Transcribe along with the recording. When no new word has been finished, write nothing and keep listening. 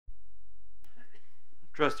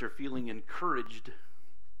Trust they're feeling encouraged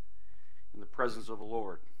in the presence of the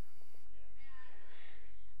Lord.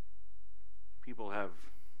 People have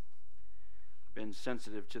been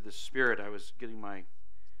sensitive to the Spirit. I was getting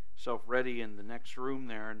myself ready in the next room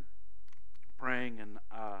there and praying, and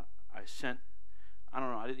I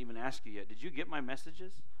don't know, I didn't even ask you yet. Did you get my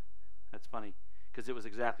messages? That's funny, because it was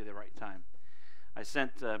exactly the right time. I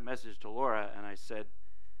sent a message to Laura, and I said,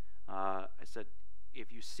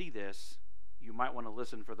 if you see this, you might want to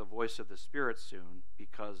listen for the voice of the Spirit soon,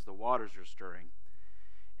 because the waters are stirring.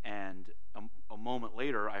 And a moment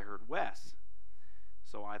later, I heard Wes.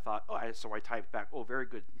 So I thought, so I typed back, oh, very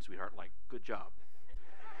good, sweetheart, like, good job.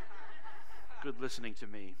 Good listening to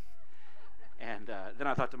me. And then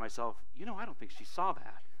I thought to myself, I don't think she saw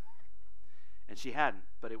that. And she hadn't,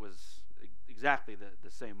 but it was exactly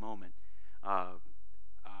the same moment.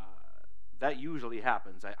 That usually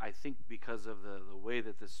happens. I think because of the way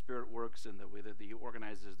that the Spirit works and the way that He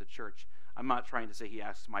organizes the church. I'm not trying to say He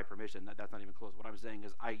asks my permission. That's not even close. What I'm saying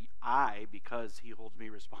is I because He holds me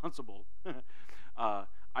responsible,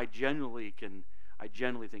 I genuinely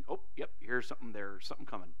think, oh, yep, here's something there, something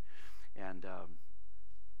coming. And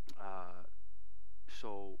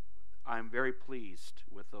so I'm very pleased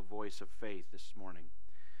with the voice of faith this morning.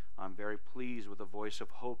 I'm very pleased with the voice of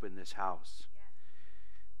hope in this house.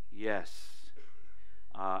 Yes.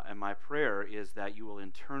 And my prayer is that you will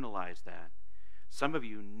internalize that. Some of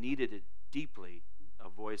you needed it deeply, a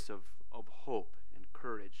voice of hope and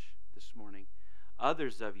courage this morning.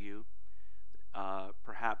 Others of you,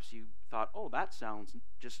 perhaps you thought, oh, that sounds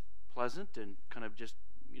just pleasant and kind of just,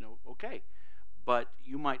 okay. But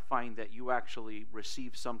you might find that you actually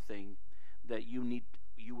receive something that you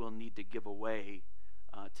will need to give away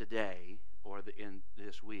today or in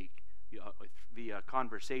this week via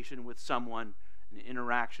conversation with someone, an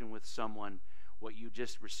interaction with someone. What you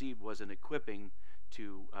just received was an equipping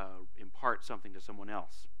to impart something to someone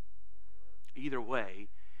else. Either way,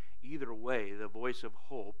 the voice of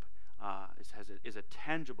hope is a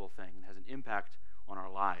tangible thing and has an impact on our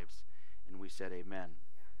lives. And we said, Amen.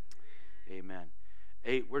 Amen.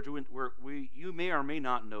 Hey, you may or may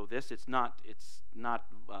not know this. It's not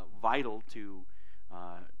vital to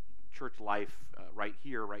church life right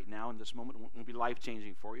here, right now, in this moment. It won't be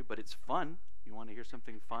life-changing for you, but it's fun. You want to hear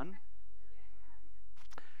something fun?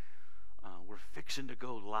 We're fixing to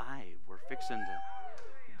go live. We're fixing to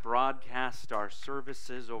broadcast our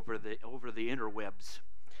services over the interwebs.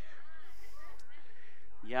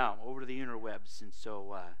 Yeah, over the interwebs. And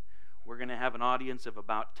so we're going to have an audience of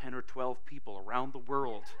about 10 or 12 people around the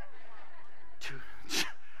world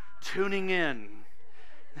tuning in.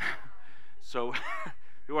 So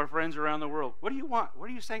to our friends around the world, what do you want? What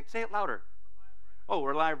are you saying? Say it louder. Oh,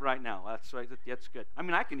 we're live right now. That's right. That's good. I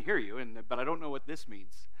mean, I can hear you, but I don't know what this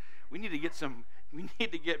means. We need to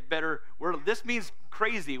get better. This means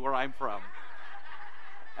crazy where I'm from.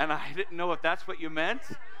 And I didn't know if that's what you meant.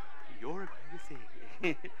 You're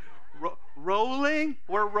crazy. Rolling?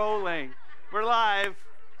 We're rolling. We're live.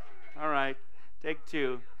 All right. Take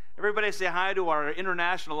two. Everybody say hi to our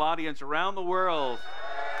international audience around the world.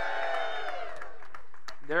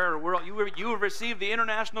 You have received the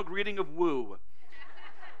international greeting of woo.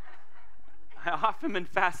 I often been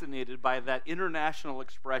fascinated by that international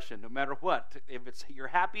expression. No matter what, if you're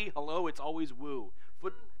happy, hello, it's always woo.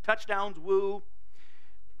 Touchdowns, woo.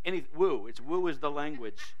 Woo. It's woo is the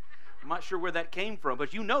language. I'm not sure where that came from, but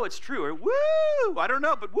it's true. Woo! I don't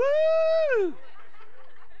know, but woo!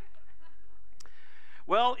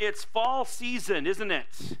 Well, it's fall season, isn't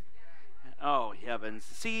it? Oh, heavens.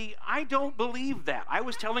 See, I don't believe that. I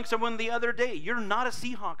was telling someone the other day, you're not a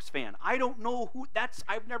Seahawks fan. I don't know who that's.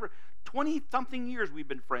 20-something years we've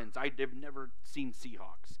been friends. I've never seen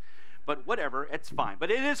Seahawks. But whatever, it's fine. But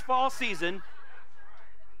it is fall season.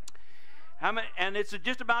 And it's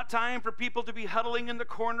just about time for people to be huddling in the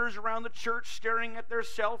corners around the church, staring at their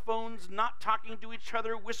cell phones, not talking to each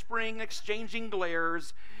other, whispering, exchanging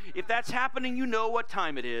glares. If that's happening, you know what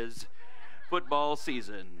time it is. Football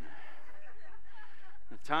season.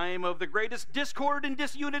 The time of the greatest discord and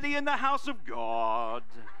disunity in the house of God.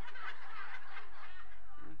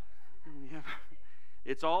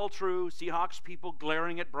 It's all true. Seahawks people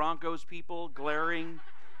glaring at Broncos people, glaring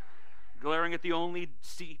at the only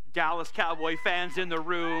Dallas Cowboy fans in the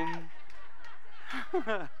room.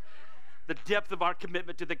 The depth of our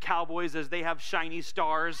commitment to the Cowboys as they have shiny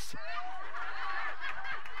stars.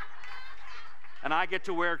 And I get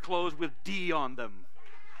to wear clothes with D on them.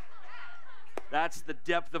 That's the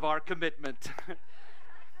depth of our commitment.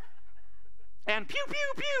 And pew,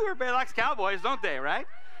 pew, pew. Everybody likes Cowboys, don't they, right?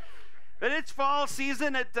 But it's fall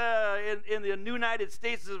season in the United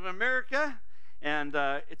States of America. And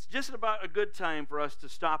it's just about a good time for us to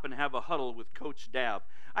stop and have a huddle with Coach Dav.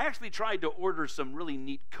 I actually tried to order some really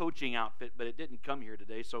neat coaching outfit, but it didn't come here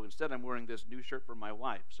today, so instead I'm wearing this new shirt for my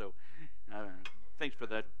wife. So thanks for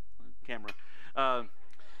that, camera.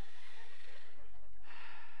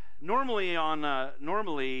 Normally, I'm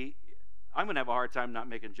going to have a hard time not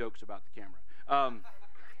making jokes about the camera.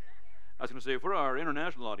 I was going to say, for our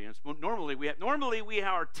international audience, normally we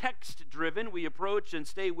are text-driven. We approach and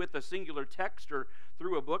stay with a singular text or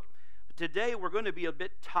through a book. Today, we're going to be a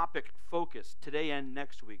bit topic-focused, today and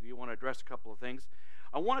next week. We want to address a couple of things.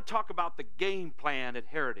 I want to talk about the game plan at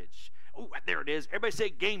Heritage. Oh, there it is. Everybody say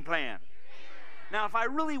game plan. Now, if I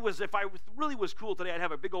really was cool today, I'd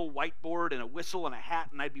have a big old whiteboard and a whistle and a hat,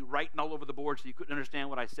 and I'd be writing all over the board so you couldn't understand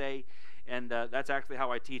what I say. And that's actually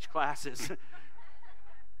how I teach classes.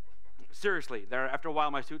 Seriously, after a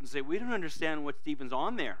while, my students say, "We don't understand what Stephen's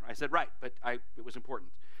on there." I said, "Right, but it was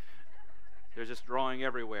important." There's just drawing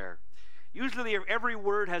everywhere. Usually, every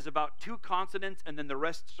word has about 2 consonants, and then the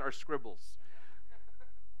rest are scribbles.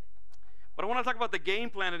 But I want to talk about the game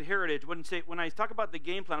plan at Heritage. When I talk about the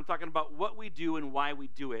game plan, I'm talking about what we do and why we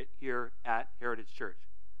do it here at Heritage Church.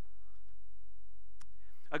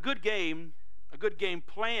 A good game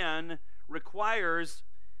plan requires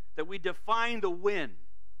that we define the win.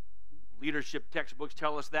 Leadership textbooks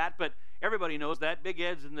tell us that, but everybody knows that. Big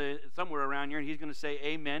Ed's somewhere around here, and he's going to say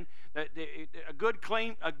amen. A good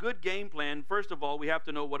game plan, first of all, we have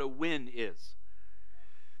to know what a win is.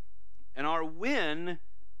 And our win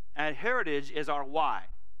at Heritage is our why.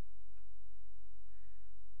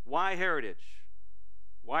 Why Heritage?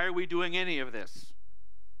 Why are we doing any of this?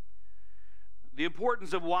 The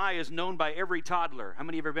importance of why is known by every toddler. How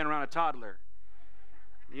many of you have ever been around a toddler?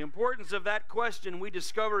 The importance of that question, we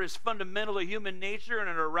discover, is fundamental to human nature, and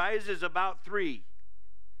it arises about 3.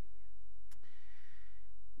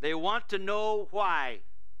 They want to know why.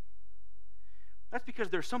 That's because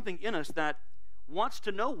there's something in us that wants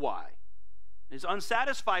to know why. Is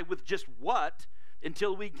unsatisfied with just what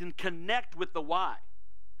until we can connect with the why.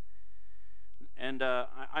 And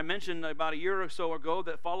I mentioned about a year or so ago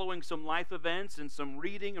that following some life events and some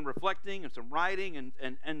reading and reflecting and some writing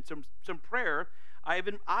and some prayer,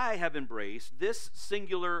 I have embraced this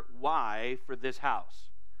singular why for this house.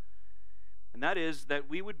 And that is that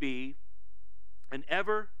we would be an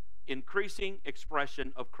ever-increasing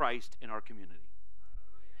expression of Christ in our community.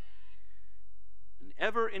 An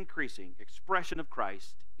ever-increasing expression of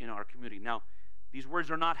Christ in our community. Now, these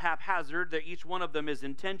words are not haphazard. Each one of them is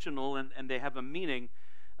intentional, and they have a meaning.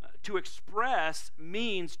 To express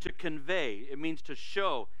means to convey. It means to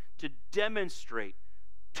show, to demonstrate,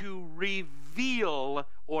 to reveal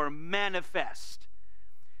or manifest.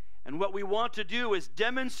 And what we want to do is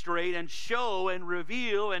demonstrate and show and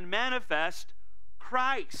reveal and manifest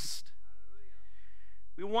Christ.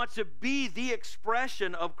 We want to be the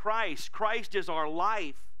expression of Christ. Christ is our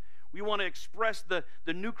life. We want to express the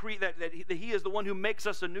new that He is the one who makes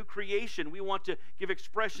us a new creation. We want to give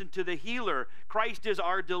expression to the healer. Christ is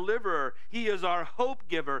our deliverer. He is our hope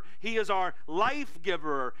giver. He is our life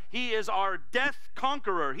giver. He is our death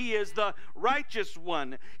conqueror. He is the righteous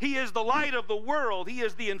one. He is the light of the world. He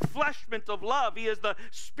is the enfleshment of love. He is the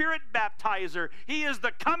Spirit baptizer. He is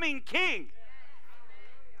the coming King.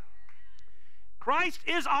 Christ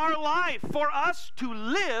is our life. For us to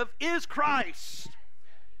live is Christ.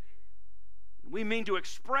 We mean to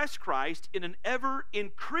express Christ in an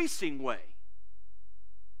ever-increasing way.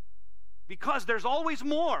 Because there's always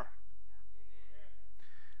more.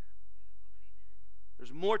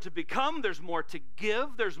 There's more to become. There's more to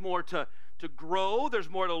give. There's more to grow. There's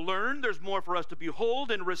more to learn. There's more for us to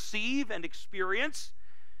behold and receive and experience.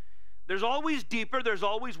 There's always deeper. There's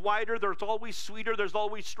always wider. There's always sweeter. There's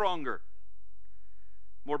always stronger.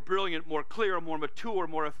 More brilliant, more clear, more mature,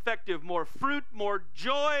 more effective, more fruit, more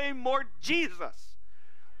joy, more Jesus.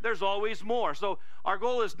 There's always more. So our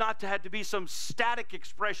goal is not to have to be some static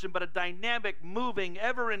expression, but a dynamic, moving,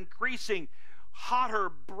 ever-increasing,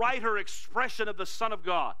 hotter, brighter expression of the Son of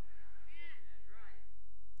God.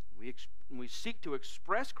 We seek to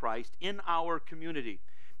express Christ in our community,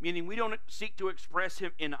 meaning we don't seek to express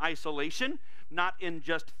Him in isolation, not in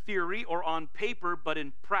just theory or on paper, but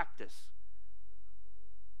in practice.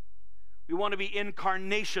 We want to be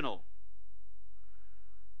incarnational.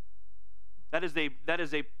 That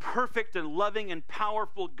is a perfect and loving and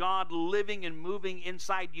powerful God living and moving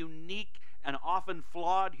inside unique and often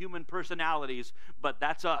flawed human personalities, but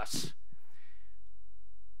that's us.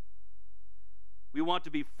 We want to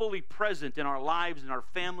be fully present in our lives, in our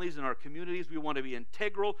families, in our communities. We want to be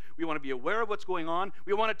integral. We want to be aware of what's going on.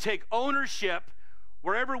 We want to take ownership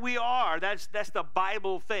Wherever we are, that's the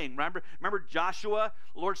Bible thing. Remember Joshua?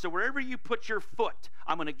 The Lord said, wherever you put your foot,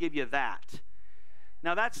 I'm going to give you that.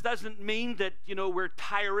 Now, that doesn't mean that, we're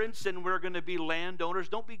tyrants and we're going to be landowners.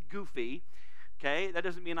 Don't be goofy, okay? That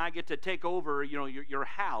doesn't mean I get to take over, your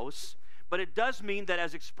house. But it does mean that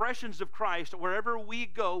as expressions of Christ, wherever we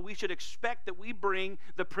go, we should expect that we bring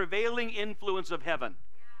the prevailing influence of heaven.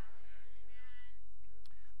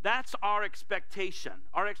 That's our expectation.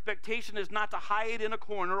 Our expectation is not to hide in a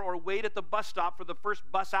corner or wait at the bus stop for the first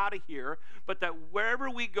bus out of here, but that wherever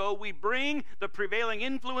we go, we bring the prevailing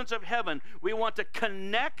influence of heaven. We want to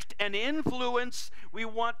connect and influence. We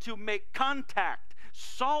want to make contact.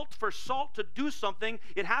 Salt, for salt to do something,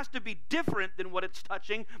 it has to be different than what it's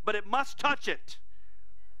touching, but it must touch it.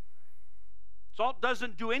 Salt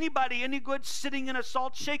doesn't do anybody any good sitting in a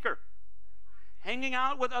salt shaker, hanging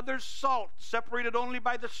out with other salt, separated only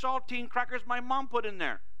by the saltine crackers my mom put in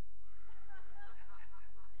there.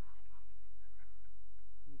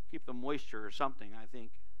 Keep the moisture or something, I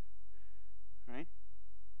think. Right?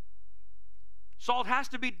 Salt has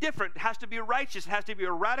to be different. It has to be righteous. It has to be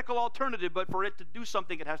a radical alternative, but for it to do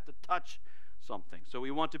something, it has to touch something. So we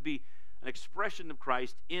want to be an expression of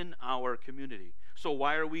Christ in our community. So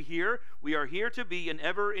why are we here? We are here to be an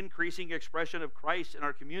ever-increasing expression of Christ in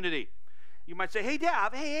our community. You might say, hey,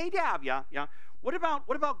 Dav, yeah. What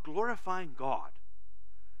about glorifying God?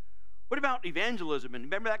 What about evangelism? And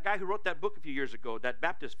remember that guy who wrote that book a few years ago, that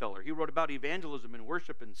Baptist feller? He wrote about evangelism and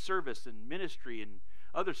worship and service and ministry and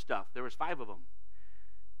other stuff. There was 5 of them.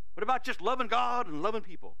 What about just loving God and loving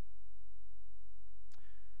people?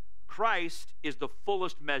 Christ is the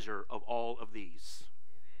fullest measure of all of these.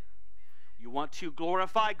 You want to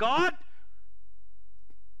glorify God?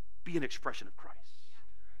 Be an expression of Christ.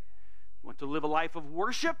 You want to live a life of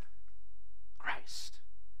worship? Christ.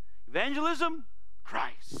 Evangelism?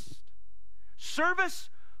 Christ. Service?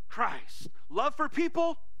 Christ. Love for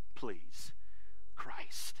people? Please.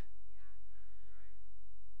 Christ.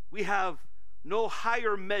 We have no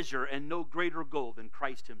higher measure and no greater goal than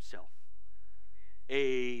Christ himself.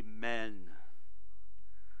 Amen.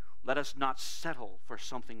 Let us not settle for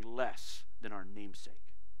something less than our namesake.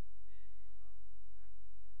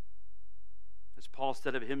 As Paul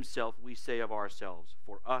said of himself, we say of ourselves,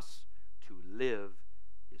 for us to live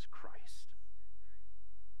is Christ.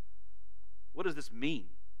 What does this mean?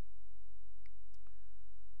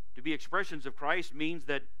 To be expressions of Christ means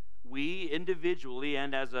that we individually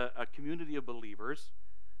and as a community of believers,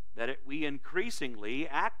 that we increasingly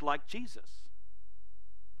act like Jesus.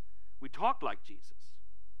 We talk like Jesus.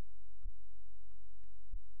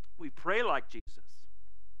 We pray like Jesus.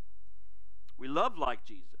 We love like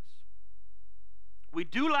Jesus. We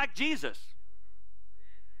do like Jesus.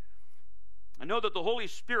 I know that the Holy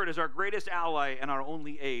Spirit is our greatest ally and our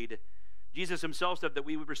only aid. Jesus himself said that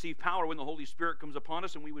we would receive power when the Holy Spirit comes upon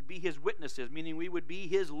us, and we would be his witnesses, meaning we would be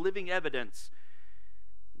his living evidence.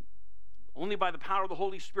 Only by the power of the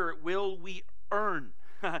Holy Spirit will we earn.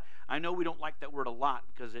 I know we don't like that word a lot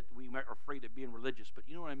because we are afraid of being religious, but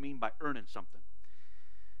you know what I mean by earning something.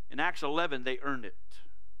 In Acts 11, they earned it.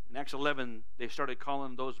 In Acts 11, they started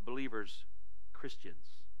calling those believers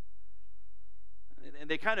Christians. And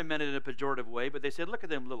they kind of meant it in a pejorative way, but they said, look at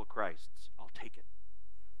them little Christs. I'll take it.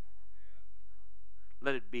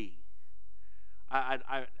 Let it be.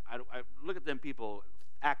 I look at them people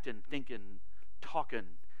acting, thinking, talking,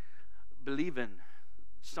 believing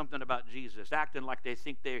something about Jesus, acting like they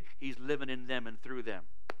think he's living in them and through them.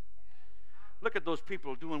 Look at those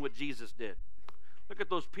people doing what Jesus did. Look at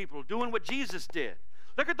those people doing what Jesus did.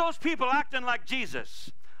 Look at those people acting like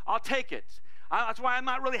Jesus. I'll take it. That's why I'm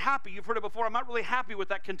not really happy. You've heard it before. I'm not really happy with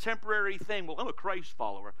that contemporary thing. Well, I'm a Christ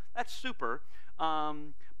follower. That's super.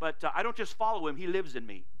 But I don't just follow him. He lives in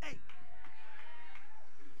me. Hey.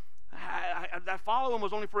 I follow him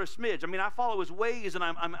was only for a smidge. I mean, I follow his ways,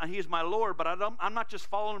 and he's my Lord, but I'm not just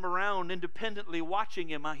following him around independently, watching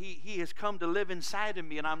him. He has come to live inside of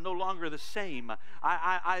me, and I'm no longer the same.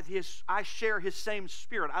 I share his same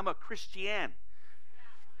spirit. I'm a Christian.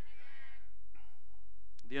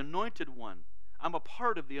 The anointed one. I'm a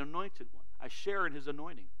part of the anointed one. I share in his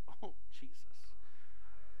anointing. Oh, Jesus.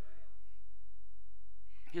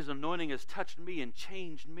 His anointing has touched me and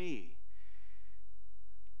changed me.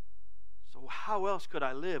 So how else could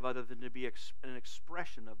I live other than to be an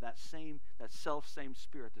expression of that self-same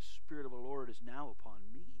Spirit? The Spirit of the Lord is now upon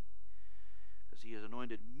me because he has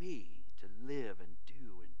anointed me to live and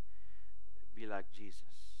do and be like Jesus.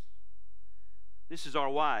 This is our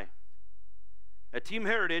why. At Team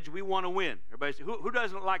Heritage, we want to win. Everybody say, who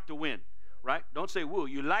doesn't like to win? Right? Don't say woo.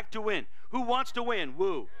 You like to win. Who wants to win?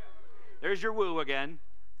 Woo. There's your woo again.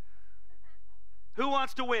 Who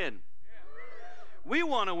wants to win? We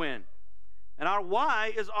want to win. And our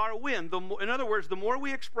why is our win. In other words, the more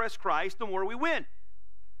we express Christ, the more we win.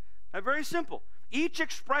 That's very simple. Each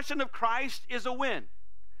expression of Christ is a win.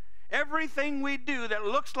 Everything we do that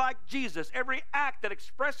looks like Jesus, every act that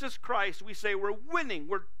expresses Christ, we say we're winning,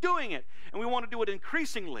 we're doing it, and we want to do it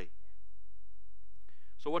increasingly.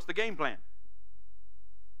 So what's the game plan?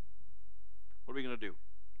 What are we going to do?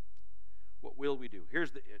 What will we do?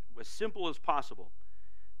 Here's as simple as possible.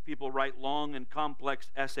 People write long and complex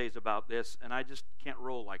essays about this, and I just can't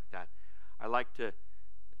roll like that. I like to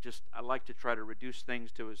try to reduce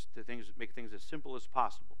things to things, make things as simple as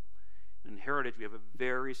possible. In Heritage, we have a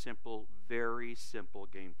very simple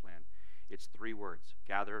game plan. It's 3 words: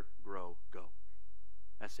 gather, grow, go.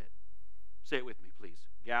 That's it. Say it with me, please.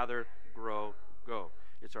 Gather, grow, go.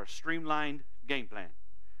 It's our streamlined game plan.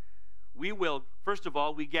 We will, first of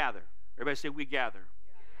all, we gather. Everybody say, we gather.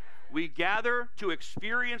 We gather to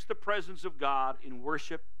experience the presence of God in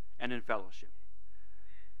worship and in fellowship.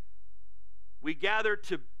 We gather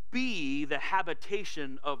to be the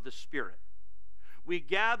habitation of the Spirit. We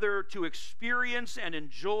gather to experience and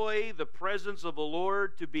enjoy the presence of the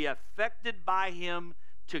Lord, to be affected by Him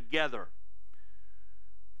together.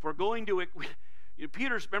 If we're going to,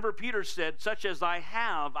 remember Peter said, such as I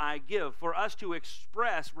have, I give. For us to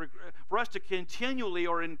express, for us to continually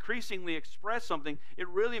or increasingly express something, it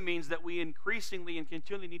really means that we increasingly and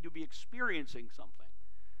continually need to be experiencing something.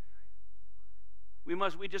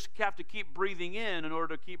 We just have to keep breathing in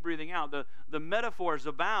order to keep breathing out. The metaphors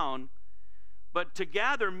abound, but to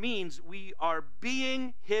gather means we are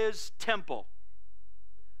being His temple.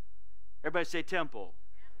 Everybody say temple.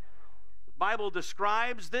 The Bible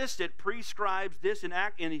describes this, it prescribes this in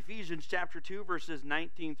Ephesians chapter 2, verses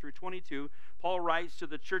 19 through 22. Paul writes to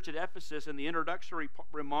the church at Ephesus in the introductory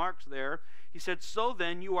remarks there. He said, so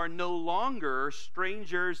then you are no longer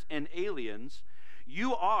strangers and aliens.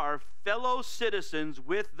 You are fellow citizens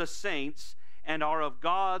with the saints and are of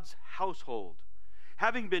God's household,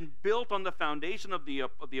 having been built on the foundation of the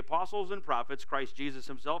apostles and prophets, Christ Jesus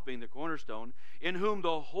Himself being the cornerstone, in whom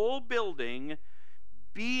the whole building,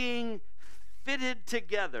 being fitted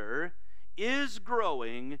together, is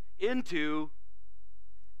growing into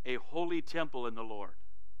a holy temple in the Lord.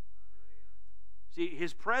 See,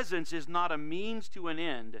 His presence is not a means to an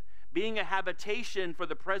end. Being a habitation for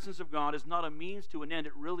the presence of God is not a means to an end.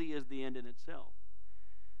 It really is the end in itself.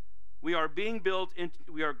 We are being built,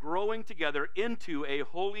 we are growing together into a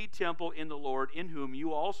holy temple in the Lord, in whom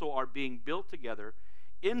you also are being built together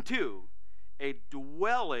into a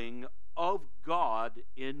dwelling of God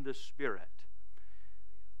in the Spirit.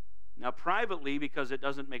 Now, privately, because it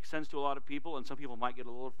doesn't make sense to a lot of people, and some people might get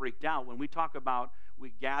a little freaked out, when we talk about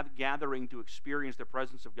gathering to experience the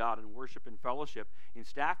presence of God in worship and fellowship, in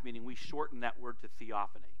staff meeting, we shorten that word to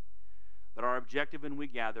theophany. That our objective when we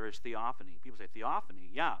gather is theophany. People say, theophany?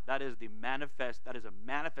 Yeah, that is a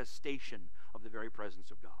manifestation of the very presence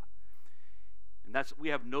of God. And we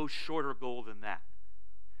have no shorter goal than that.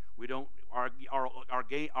 We don't, our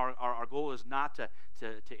goal is not to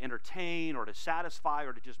entertain or to satisfy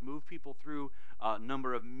or to just move people through a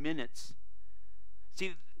number of minutes.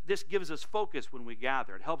 See, this gives us focus when we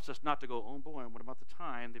gather. It helps us not to go, oh boy, what about the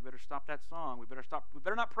time? They better stop that song. We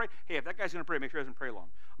better not pray. Hey, if that guy's going to pray, make sure he doesn't pray long.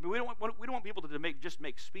 I mean, we don't want people to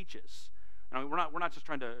make speeches. We're not just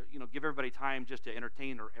trying to give everybody time just to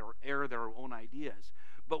entertain or air their own ideas.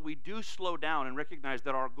 But we do slow down and recognize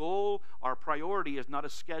that our goal, our priority is not a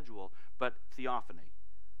schedule, but theophany.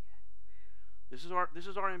 This is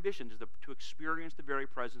our ambition, to experience the very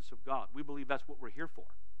presence of God. We believe that's what we're here for.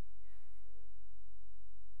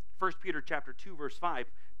 1 Peter chapter 2, verse 5,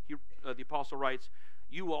 the apostle writes,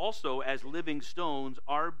 you also, as living stones,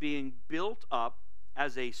 are being built up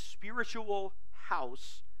as a spiritual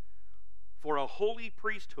house for a holy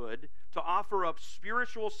priesthood, to offer up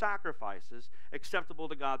spiritual sacrifices acceptable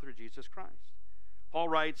to God through Jesus Christ. Paul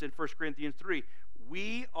writes in 1 Corinthians 3,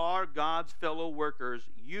 we are God's fellow workers.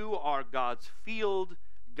 You are God's field,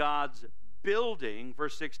 God's building.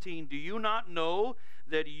 Verse 16, do you not know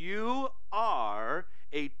that you are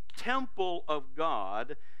a temple of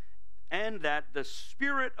God, and that the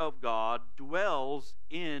Spirit of God dwells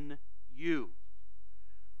in you?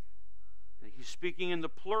 He's speaking in the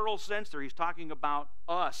plural sense there. He's talking about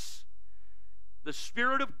us. The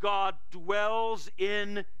Spirit of God dwells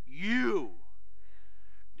in you.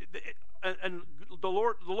 And the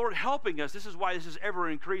Lord helping us, this is why this is ever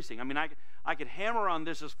increasing. I mean, I could hammer on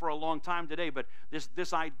this for a long time today, but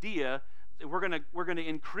this idea we're gonna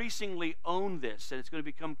increasingly own this, and it's going to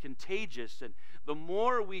become contagious. And the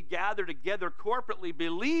more we gather together corporately,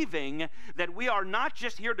 believing that we are not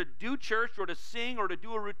just here to do church or to sing or to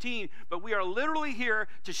do a routine, but we are literally here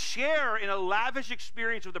to share in a lavish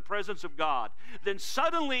experience of the presence of God, then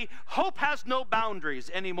suddenly hope has no boundaries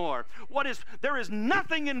anymore. There is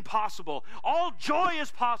nothing impossible. All joy is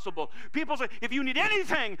possible. People say, if you need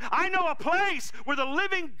anything, I know a place where the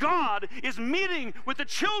living God is meeting with the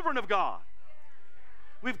children of God.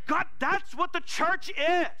 That's what the church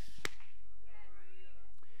is.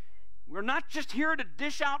 We're not just here to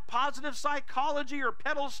dish out positive psychology or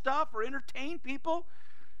peddle stuff or entertain people.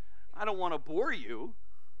 I don't want to bore you.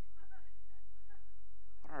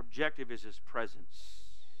 Our objective is His presence.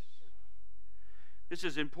 This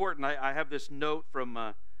is important. I have this note from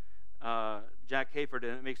Jack Hayford,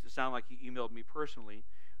 and it makes it sound like he emailed me personally.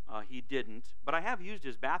 He didn't, but I have used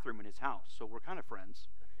his bathroom in his house, so we're kind of friends.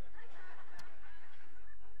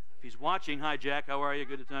 If he's watching, hi Jack, how are you?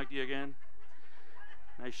 Good to talk to you again.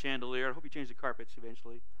 Nice chandelier. I hope you changed the carpets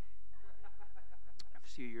eventually. A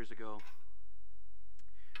few years ago.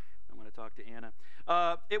 I want to talk to Anna.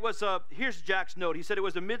 Here's Jack's note. He said it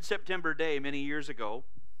was a mid-September day many years ago.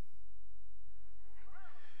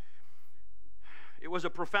 It was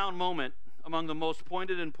a profound moment, among the most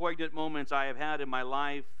pointed and poignant moments I have had in my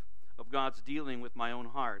life of God's dealing with my own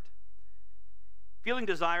heart. Feeling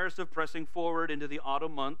desirous of pressing forward into the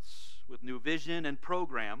autumn months with new vision and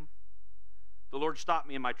program, the Lord stopped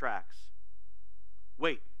me in my tracks.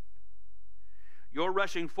 Wait. You're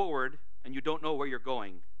rushing forward and you don't know where you're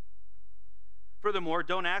going. Furthermore,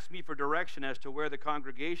 don't ask me for direction as to where the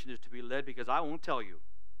congregation is to be led, because I won't tell you.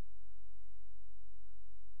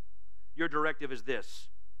 Your directive is this.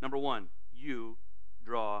 Number one, you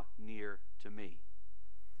draw near to me.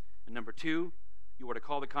 And number two, you are to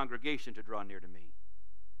call the congregation to draw near to me.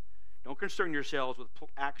 Don't concern yourselves with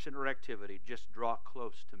action or activity. Just draw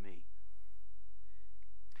close to me.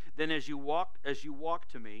 Then as you walk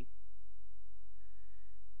to me,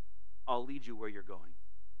 I'll lead you where you're going.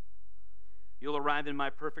 You'll arrive in my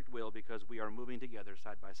perfect will because we are moving together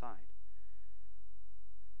side by side.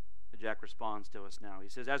 Jack responds to us now. He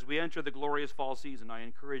says, as we enter the glorious fall season, I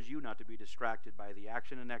encourage you not to be distracted by the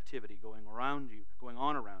action and activity going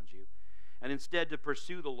on around you, and instead to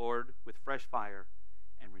pursue the Lord with fresh fire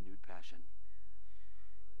and renewed passion.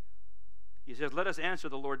 He says, let us answer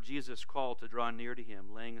the Lord Jesus' call to draw near to Him,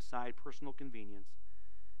 laying aside personal convenience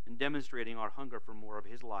and demonstrating our hunger for more of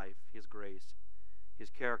His life, His grace, His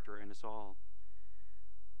character in us all.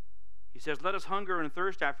 He says, let us hunger and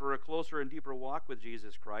thirst after a closer and deeper walk with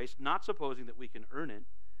Jesus Christ, not supposing that we can earn it,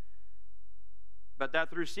 but that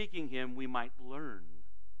through seeking Him we might learn.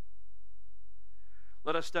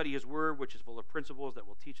 Let us study His Word, which is full of principles that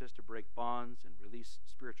will teach us to break bonds and release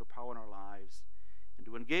spiritual power in our lives, and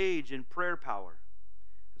to engage in prayer power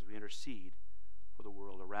as we intercede for the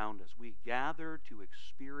world around us. We gather to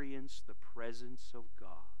experience the presence of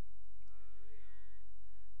God.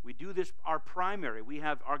 We do this, our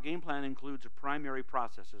game plan includes primary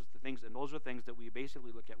processes, and those are things that we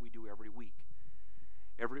basically look at, we do every week.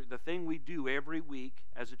 The thing we do every week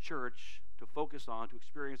as a church to focus on, to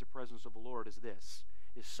experience the presence of the Lord is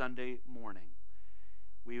Sunday morning.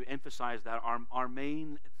 We emphasize that our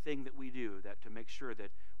main thing that we do, that to make sure that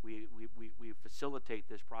we facilitate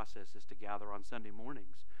this process, is to gather on Sunday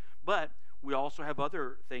mornings. But we also have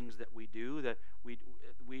other things that we do that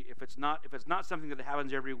if it's not something that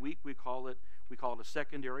happens every week, we call it a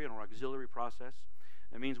secondary and or auxiliary process.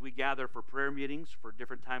 That means we gather for prayer meetings, for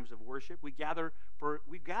different times of worship. We gather for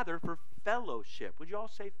fellowship. Would you all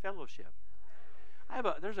say fellowship?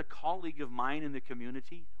 There's a colleague of mine in the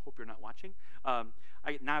community. Hope you're not watching. I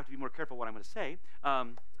now have to be more careful what I'm going to say.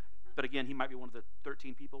 But again, he might be one of the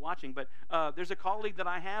 13 people watching. But there's a colleague that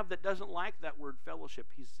I have that doesn't like that word fellowship.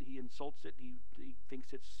 He insults it. He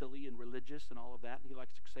thinks it's silly and religious and all of that. And he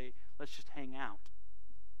likes to say, let's just hang out.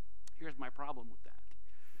 Here's my problem with that.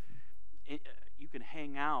 You can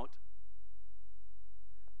hang out.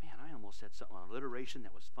 Man, I almost said something on alliteration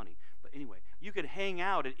that was funny. But anyway, you can hang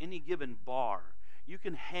out at any given bar. You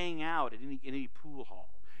can hang out at any pool hall.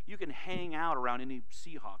 You can hang out around any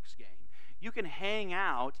Seahawks game. You can hang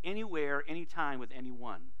out anywhere, anytime with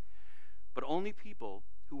anyone. But only people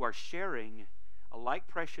who are sharing a like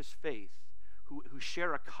precious faith, who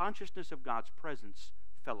share a consciousness of God's presence,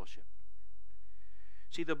 fellowship.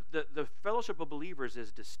 See, the fellowship of believers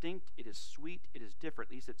is distinct, it is sweet, it is different,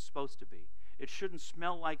 at least it's supposed to be. It shouldn't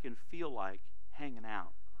smell like and feel like hanging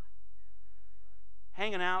out.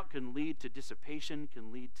 Hanging out can lead to dissipation,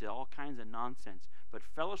 can lead to all kinds of nonsense. But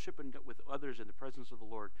fellowship with others in the presence of the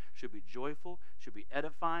Lord should be joyful, should be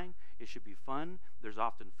edifying, it should be fun. There's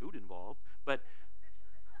often food involved, but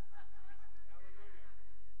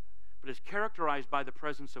it's characterized by the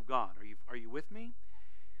presence of God. Are you with me?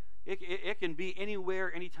 It can be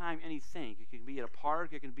anywhere, anytime, anything. It can be at a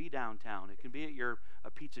park. It can be downtown. It can be at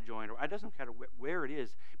a pizza joint. Or it doesn't matter where it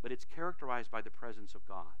is, but it's characterized by the presence of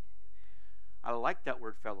God. I like that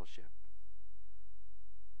word fellowship.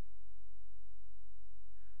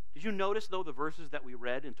 Did you notice, though, the verses that we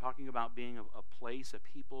read in talking about being a place, a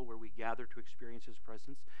people where we gather to experience His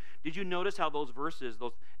presence? Did you notice how those verses,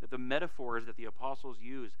 the metaphors that the apostles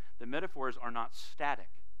use, the metaphors are not static.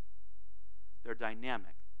 They're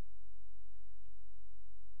dynamic.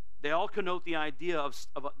 They all connote the idea of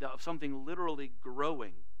something literally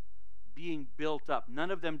growing, being built up.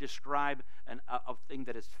 None of them describe a thing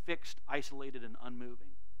that is fixed, isolated, and unmoving.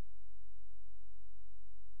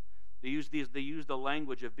 They use the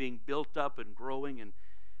language of being built up and growing, and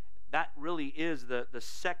that really is the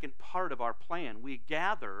second part of our plan. We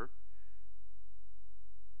gather,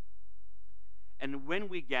 and when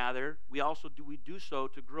we gather, we do so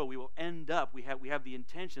to grow. We will end up, we have the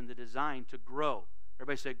intention, the design to grow.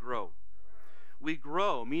 Everybody say grow. We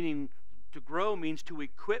grow, meaning to grow means to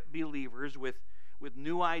equip believers with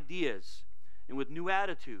new ideas and with new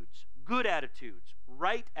attitudes, good attitudes,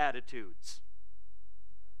 right attitudes,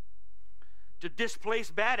 to displace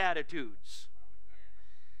bad attitudes.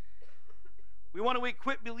 We want to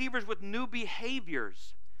equip believers with new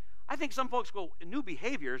behaviors. I think some folks go, new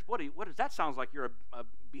behaviors? What does that sound like? You're a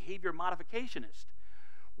behavior modificationist.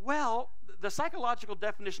 Well, the psychological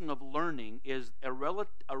definition of learning is a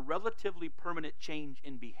relatively permanent change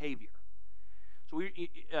in behavior. So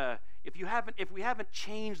if we haven't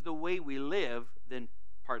changed the way we live, then,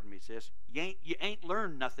 pardon me, sis, you ain't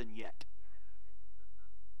learned nothing yet.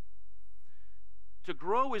 To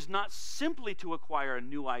grow is not simply to acquire a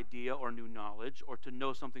new idea or new knowledge or to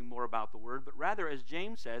know something more about the Word, but rather, as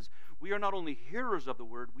James says, we are not only hearers of the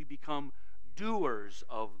Word, we become doers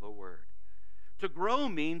of the Word. To grow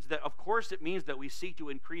means that, of course, it means that we seek to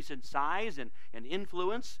increase in size and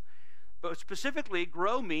influence, but specifically,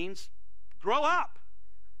 grow means grow up.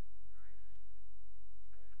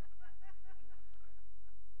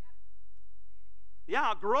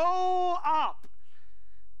 Yeah, grow up.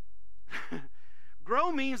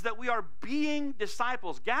 Grow means that we are being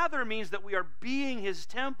disciples. Gather means that we are being His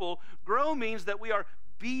temple. Grow means that we are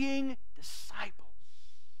being disciples.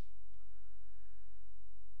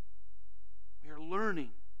 We are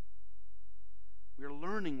learning. We are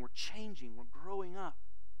learning. We're changing. We're growing up.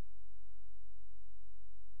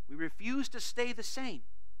 We refuse to stay the same.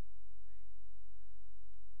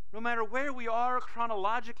 No matter where we are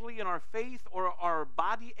chronologically in our faith or our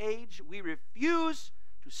body age, we refuse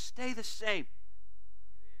to stay the same.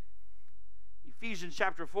 Ephesians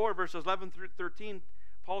chapter 4, verses 11 through 13,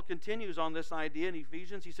 Paul continues on this idea in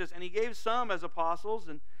Ephesians. He says, and He gave some as apostles,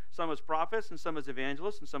 and some as prophets, and some as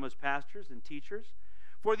evangelists, and some as pastors and teachers,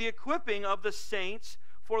 for the equipping of the saints,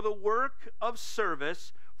 for the work of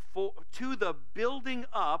service, to the building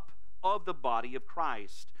up of the body of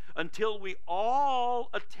Christ, until we all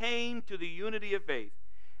attain to the unity of faith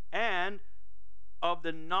and of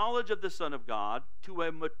the knowledge of the Son of God, to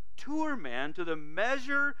a mature man, to the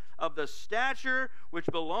measure of the stature which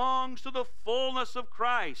belongs to the fullness of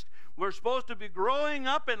Christ. We're supposed to be growing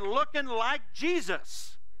up and looking like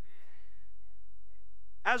Jesus.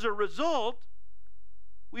 As a result,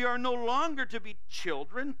 we are no longer to be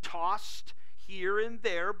children tossed here and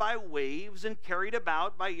there by waves and carried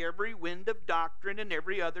about by every wind of doctrine and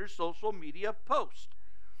every other social media post.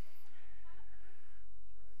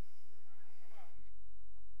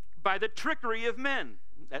 By the trickery of men.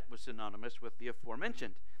 That was synonymous with the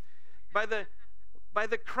aforementioned. By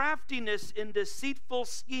the craftiness in deceitful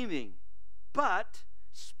scheming. But,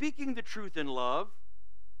 speaking the truth in love,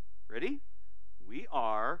 ready? We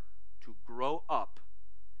are to grow up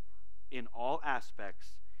in all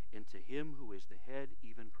aspects into Him who is the head,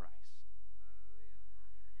 even Christ.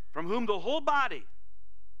 From whom the whole body,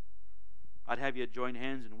 I'd have you join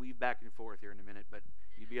hands and weave back and forth here in a minute, but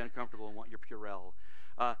you'd be uncomfortable and want your Purell.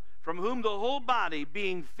 From whom the whole body,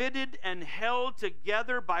 being fitted and held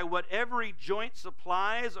together by what every joint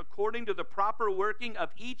supplies, according to the proper working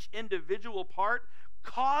of each individual part,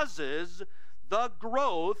 causes the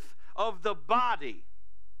growth of the body.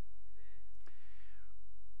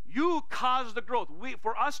 You cause the growth.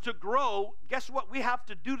 For us to grow, guess what? We have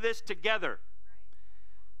to do this together.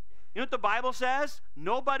 You know what the Bible says?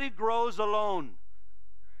 Nobody grows alone.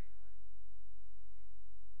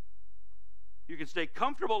 You can stay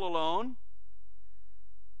comfortable alone.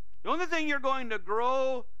 The only thing you're going to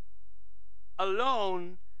grow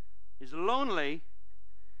alone is lonely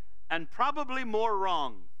and probably more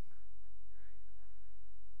wrong.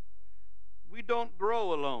 We don't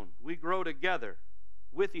grow alone. We grow together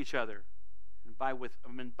with each other and by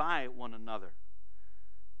one another.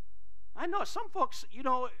 I know some folks,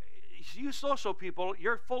 you social people,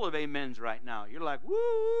 you're full of amens right now. You're like, woo,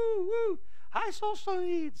 woo, woo, high social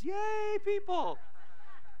needs, yay, people.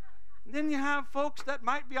 And then you have folks that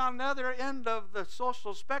might be on the other end of the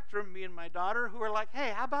social spectrum, me and my daughter, who are like,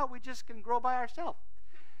 hey, how about we just can grow by ourselves?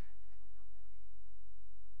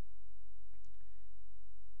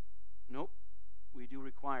 Nope, we do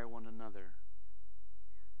require one another.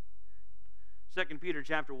 2 Peter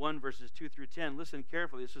chapter 1, verses 2 through 10. Listen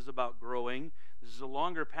carefully. This is about growing. This is a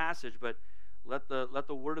longer passage, but let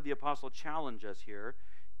the word of the apostle challenge us here.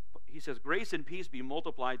 He says, grace and peace be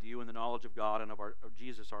multiplied to you in the knowledge of God and of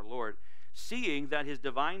Jesus our Lord, seeing that his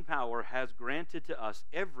divine power has granted to us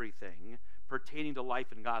everything pertaining to life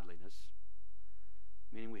and godliness,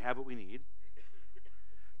 meaning we have what we need,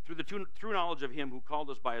 through the true knowledge of him who called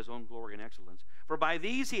us by his own glory and excellence. For by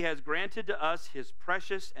these he has granted to us his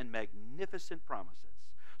precious and magnificent promises,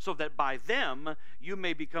 so that by them you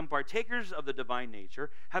may become partakers of the divine nature,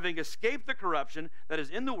 having escaped the corruption that is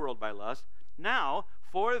in the world by lust. Now,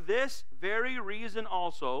 for this very reason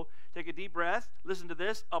also, take a deep breath, listen to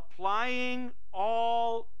this, applying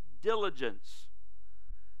all diligence.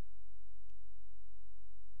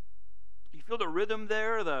 You feel the rhythm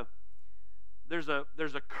there? There's a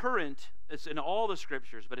current. It's in all the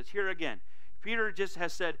scriptures, but it's here again. Peter just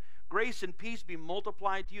has said, grace and peace be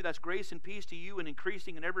multiplied to you. That's grace and peace to you, and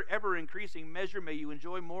increasing and ever increasing measure may you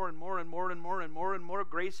enjoy more and more and more and more and more and more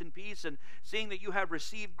grace and peace, and seeing that you have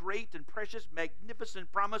received great and precious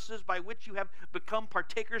magnificent promises by which you have become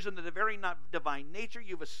partakers in the very divine nature.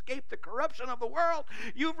 You've escaped the corruption of the world.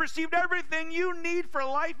 You've received everything you need for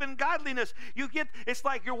life and godliness. It's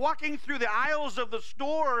like you're walking through the aisles of the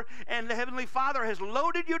store and the Heavenly Father has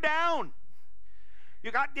loaded you down. You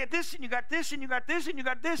got this, and you got this, and you got this, and you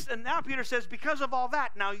got this. And now Peter says, because of all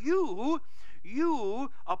that, now you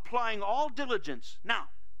applying all diligence. Now,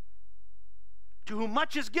 to whom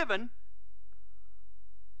much is given,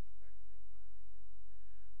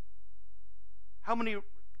 how many,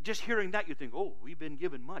 just hearing that, you think, oh, we've been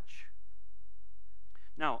given much.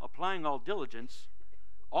 Now, applying all diligence,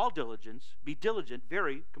 be diligent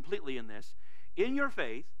very completely in this. In your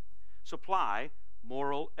faith, supply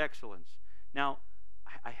moral excellence. Now,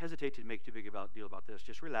 I hesitate to make too big a deal about this.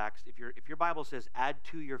 Just relax. If your Bible says add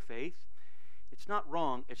to your faith, it's not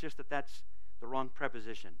wrong. It's just that's the wrong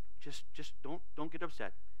preposition. Just don't get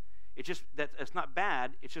upset. It's just that it's not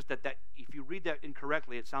bad. It's just that if you read that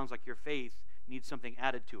incorrectly, it sounds like your faith needs something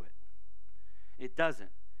added to it. It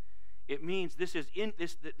doesn't. It means this is in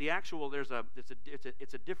this the actual.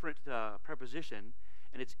 It's a different preposition,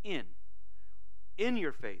 and it's in. In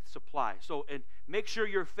your faith, supply. So, and make sure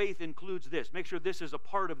your faith includes this. Make sure this is a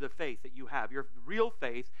part of the faith that you have. Your real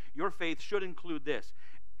faith, your faith should include this.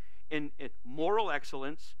 In moral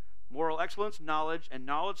excellence, knowledge, and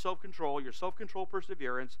knowledge, self-control, your self-control,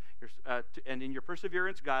 perseverance, and in your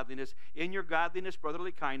perseverance, godliness, in your godliness,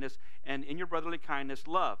 brotherly kindness, and in your brotherly kindness,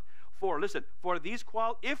 love.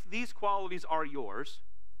 If these qualities are yours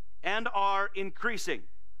and are increasing,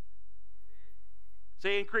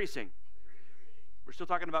 say increasing. We're still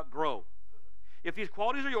talking about grow. If these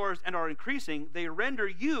qualities are yours and are increasing, they render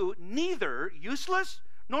you neither useless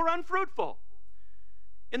nor unfruitful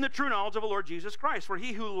in the true knowledge of the Lord Jesus Christ. For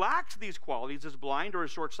he who lacks these qualities is blind or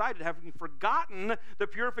is short-sighted, having forgotten the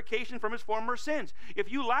purification from his former sins.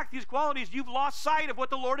 If you lack these qualities, you've lost sight of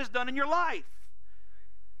what the Lord has done in your life.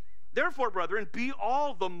 Therefore, brethren, be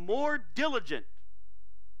all the more diligent.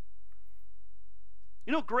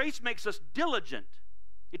 Grace makes us diligent.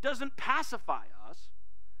 It doesn't pacify us.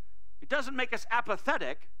 It doesn't make us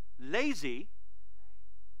apathetic, lazy.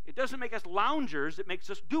 It doesn't make us loungers. It makes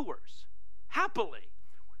us doers, happily.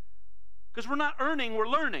 Because we're not earning, we're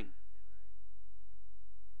learning.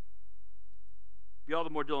 Be all the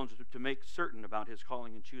more diligent to make certain about his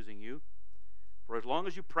calling and choosing you. For as long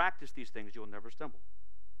as you practice these things, you'll never stumble.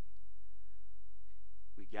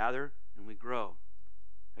 We gather and we grow.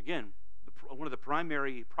 Again, one of the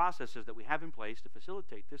primary processes that we have in place to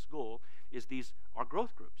facilitate this goal is our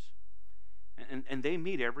growth groups. And they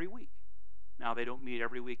meet every week. Now, they don't meet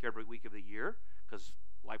every week of the year, because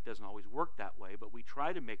life doesn't always work that way, but we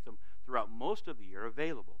try to make them throughout most of the year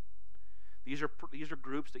available. These are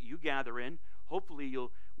groups that you gather in. Hopefully,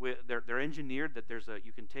 they're engineered that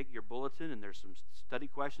you can take your bulletin and there's some study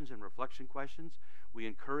questions and reflection questions. We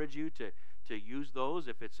encourage you to use those.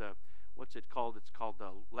 If it's what's it called? It's called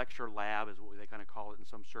the lecture lab, is what they kind of call it in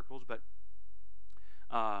some circles. But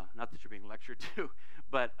not that you're being lectured to,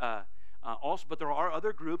 but also, but there are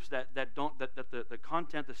other groups that the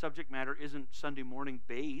content, the subject matter isn't Sunday morning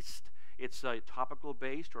based. It's topical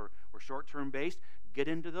based or short-term based. Get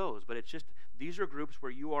into those. But it's just, these are groups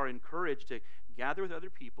where you are encouraged to gather with other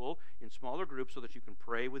people in smaller groups so that you can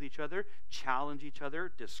pray with each other, challenge each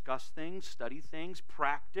other, discuss things, study things,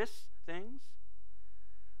 practice things.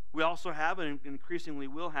 We also have, and increasingly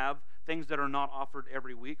will have, things that are not offered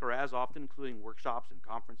every week or as often, including workshops and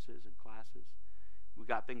conferences and classes. We've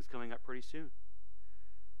got things coming up pretty soon.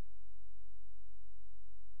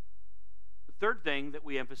 The third thing that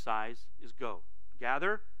we emphasize is go.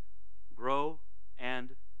 Gather, grow,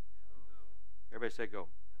 and everybody say go.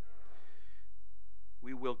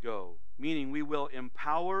 We will go, meaning we will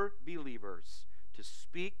empower believers to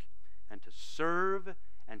speak and to serve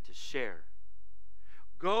and to share.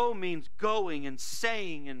 Go means going and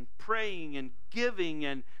saying and praying and giving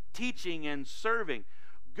and teaching and serving.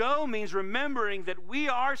 Go means remembering that we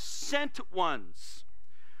are sent ones.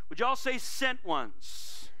 Would you all say sent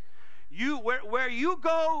ones? Where you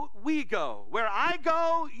go, we go. Where I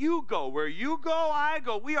go, you go. Where you go, I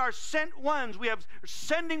go. We are sent ones. We are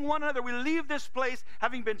sending one another. We leave this place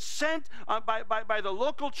having been sent by the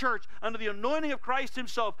local church under the anointing of Christ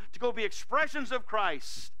himself to go be expressions of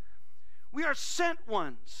Christ. We are sent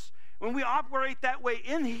ones. When we operate that way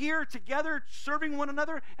in here together, serving one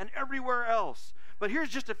another and everywhere else. But here's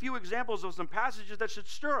just a few examples of some passages that should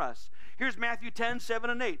stir us. Here's Matthew 10, 7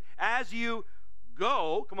 and 8. As you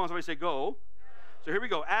go, come on, somebody say go. So here we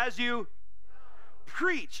go. As you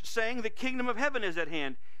preach, saying the kingdom of heaven is at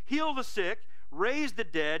hand, heal the sick, raise the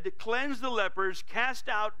dead, cleanse the lepers, cast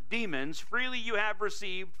out demons, freely you have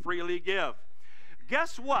received, freely give.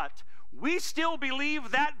 Guess what? We still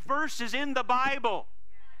believe that verse is in the Bible.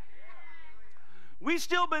 We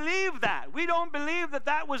still believe that. We don't believe that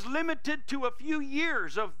that was limited to a few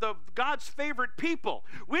years of God's favorite people.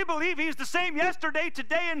 We believe he's the same yesterday,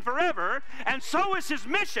 today, and forever, and so is his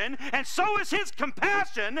mission, and so is his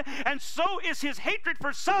compassion, and so is his hatred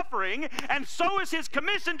for suffering, and so is his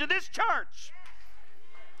commission to this church.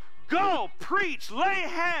 Go, preach, lay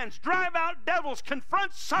hands, drive out devils,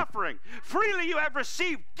 confront suffering. Freely you have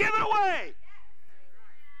received, give it away.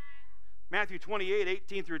 Matthew 28,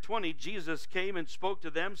 18 through 20, Jesus came and spoke to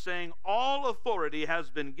them, saying, all authority has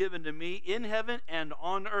been given to me in heaven and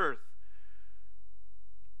on earth.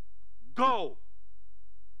 Go,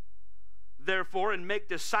 therefore, and make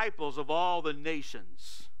disciples of all the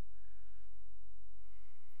nations.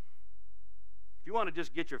 If you want to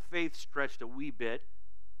just get your faith stretched a wee bit,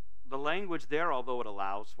 the language there, although it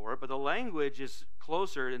allows for it, but the language is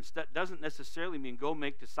closer and doesn't necessarily mean go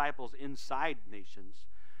make disciples inside nations.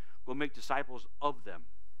 Go make disciples of them.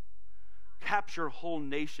 Capture whole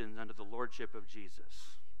nations under the lordship of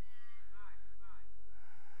Jesus.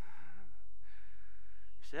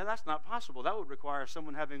 You say, that's not possible. That would require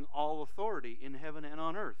someone having all authority in heaven and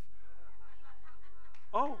on earth.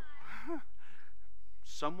 Oh,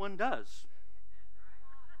 someone does.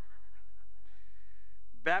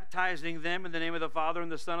 Baptizing them in the name of the Father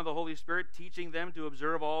and the Son and the Holy Spirit, teaching them to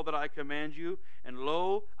observe all that I command you. And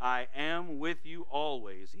lo, I am with you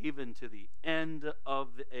always, even to the end of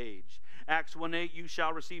the age. Acts 1:8, you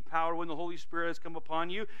shall receive power when the Holy Spirit has come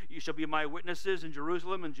upon you. You shall be my witnesses in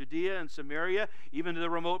Jerusalem and Judea and Samaria, even to the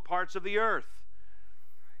remote parts of the earth.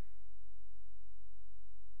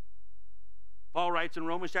 Paul writes in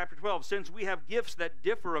Romans chapter 12, since we have gifts that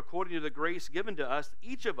differ according to the grace given to us,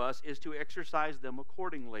 each of us is to exercise them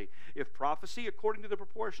accordingly. If prophecy, according to the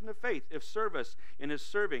proportion of faith. If service, in his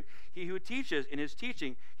serving. He who teaches, in his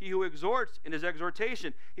teaching. He who exhorts, in his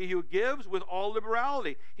exhortation. He who gives, with all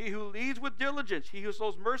liberality. He who leads, with diligence. He who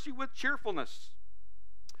shows mercy, with cheerfulness.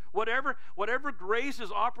 Whatever grace is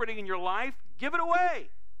operating in your life, give it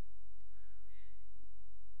away.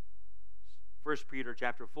 1 Peter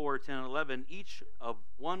chapter 4, 10 and 11, each of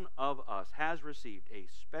one of us has received a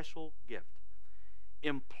special gift.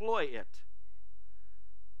 Employ it.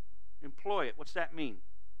 Employ it. What's that mean?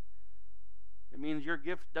 It means your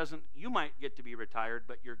gift doesn't, you might get to be retired,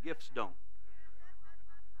 but your gifts don't.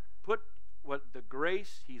 Put what the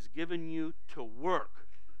grace he's given you to work.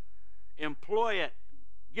 Employ it.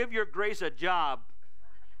 Give your grace a job.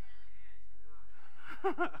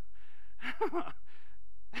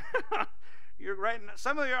 You're right.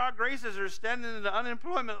 Some of your graces are standing in the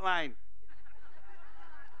unemployment line.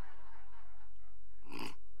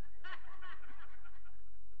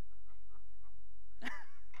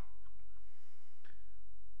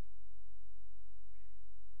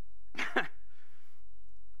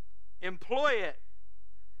 Employ it.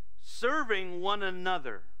 serving one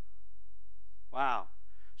another. Wow.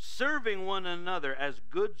 Serving one another as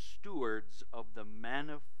good stewards of the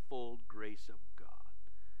manifold grace of God.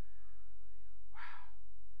 Wow.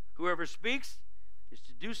 Whoever speaks is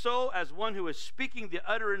to do so as one who is speaking the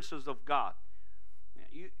utterances of God.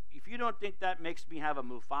 If you don't think that makes me have a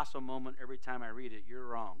Mufasa moment every time I read it, you're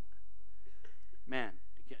wrong. Man,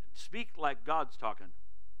 speak like God's talking.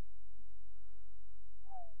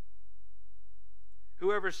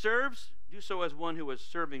 Whoever serves, do so as one who is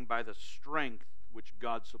serving by the strength which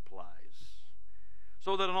God supplies,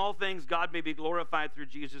 so that in all things God may be glorified through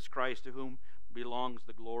Jesus Christ, to whom belongs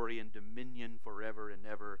the glory and dominion forever and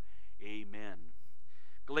ever. Amen.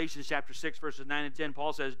 Galatians chapter 6, verses 9 and 10,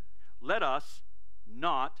 Paul says, let us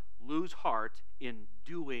not lose heart in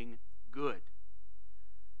doing good.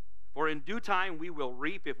 For in due time we will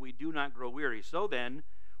reap if we do not grow weary. So then,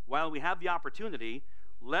 while we have the opportunity,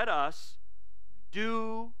 let us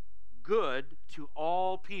do good to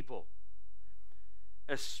all people,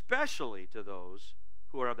 especially to those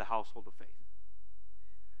who are of the household of faith.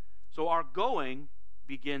 So our going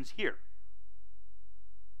begins here.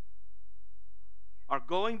 Our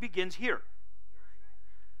going begins here.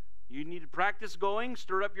 You need to practice going,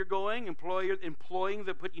 stir up your going, employing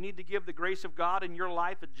the, but you need to give the grace of God in your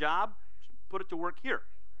life a job, put it to work here.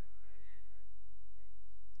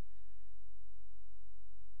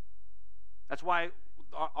 That's why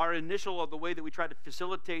our initial of the way that we try to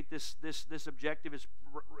facilitate this objective is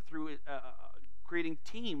through creating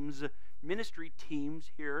teams, ministry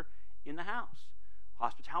teams here in the house.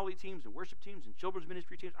 Hospitality teams and worship teams and children's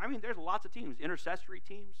ministry teams. I mean, there's lots of teams, intercessory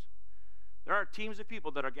teams. There are teams of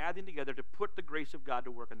people that are gathering together to put the grace of God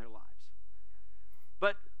to work in their lives.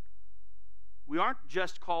 But we aren't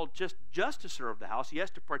just called just to serve the house. Yes,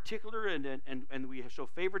 to particular, and we show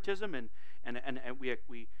favoritism, and we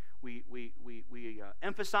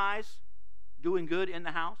emphasize doing good in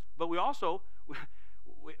the house. But we also,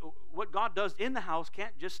 what God does in the house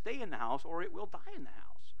can't just stay in the house, or it will die in the house.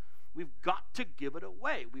 We've got to give it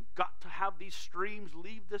away. We've got to have these streams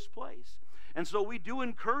leave this place. And so we do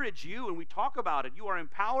encourage you, and we talk about it. You are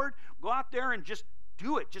empowered. Go out there and just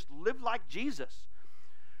do it. Just live like Jesus.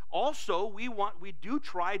 Also, we do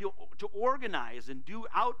try to organize and do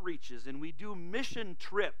outreaches, and we do mission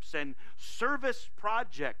trips and service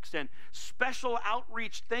projects and special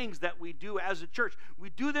outreach things that we do as a church. We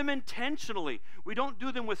do them intentionally. We don't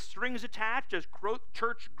do them with strings attached as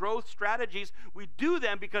church growth strategies. We do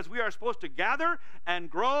them because we are supposed to gather and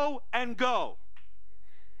grow and go.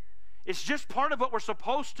 It's just part of what we're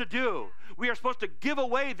supposed to do. We are supposed to give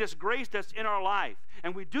away this grace that's in our life.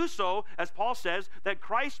 And we do so, as Paul says, that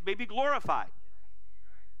Christ may be glorified.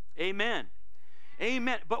 Amen.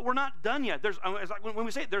 Amen. But we're not done yet. When we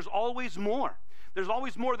say it, there's always more. There's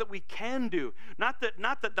always more that we can do. Not that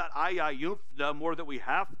more that we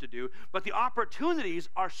have to do, but the opportunities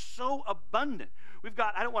are so abundant. We've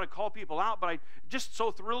got, I don't want to call people out, but I'm just so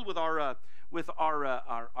thrilled with our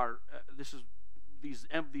this is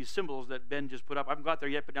these symbols that Ben just put up. I haven't got there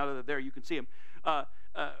yet, but now that they're there, you can see them.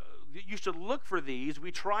 You should look for these.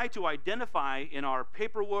 We try to identify in our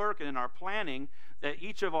paperwork and in our planning that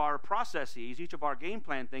each of our processes, each of our game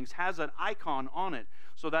plan things has an icon on it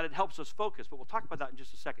so that it helps us focus. But we'll talk about that in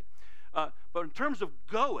just a second. But in terms of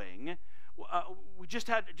going, we just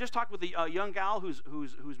talked with a young gal who's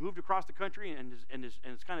moved across the country and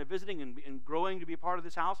is kind of visiting and growing to be a part of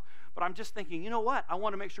this house. But I'm just thinking, you know what? I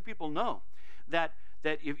want to make sure people know that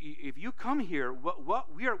if you come here,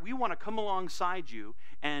 we want to come alongside you,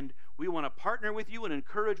 and we want to partner with you and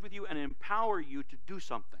encourage with you and empower you to do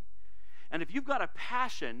something. And if you've got a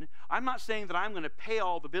passion, I'm not saying that I'm going to pay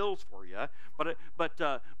all the bills for you, but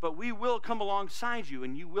we will come alongside you,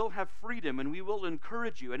 and you will have freedom, and we will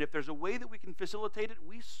encourage you. And if there's a way that we can facilitate it,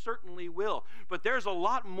 we certainly will. But there's a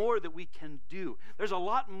lot more that we can do. There's a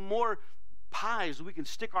lot more pies we can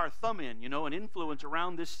stick our thumb in, and influence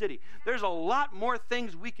around this city. There's a lot more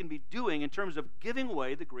things we can be doing in terms of giving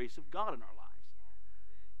away the grace of God in our lives.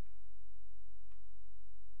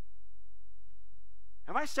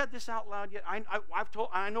 Have I said this out loud yet?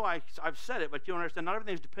 I've said it, but you don't understand. Not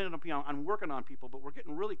everything's dependent on people. I'm working on people, but we're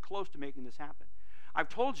getting really close to making this happen. I've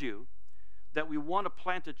told you that we want to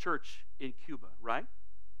plant a church in Cuba, right?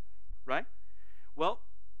 Right? Well,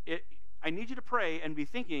 I need you to pray and be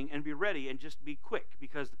thinking and be ready and just be quick,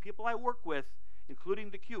 because the people I work with,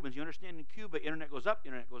 including the Cubans, you understand, in Cuba, internet goes up,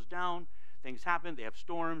 internet goes down, things happen, they have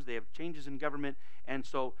storms, they have changes in government, and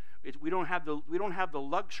so we don't have the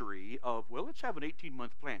luxury of, well, let's have an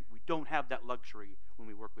 18-month plan. We don't have that luxury when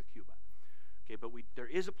we work with Cuba. Okay, but there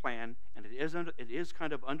is a plan, and it is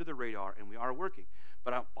kind of under the radar, and we are working.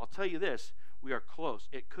 But I'll tell you this, we are close.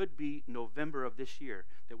 It could be November of this year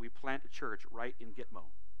that we plant a church right in Gitmo.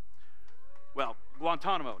 Well,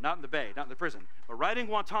 Guantanamo, not in the Bay, not in the prison, but right in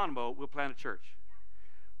Guantanamo, we'll plant a church.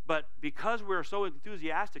 But because we're so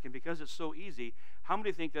enthusiastic and because it's so easy, how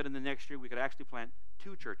many think that in the next year we could actually plant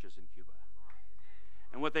 2 churches in Cuba?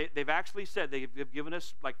 And what they've actually said, they've given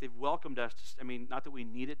us, like they've welcomed us to, I mean, not that we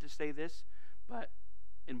need it to say this, but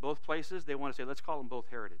in both places, they want to say, let's call them both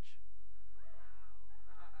heritage.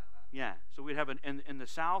 Yeah, so we'd have in the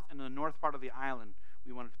south and in the north part of the island,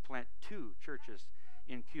 we wanted to plant 2 churches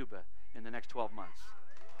in Cuba in the next 12 months.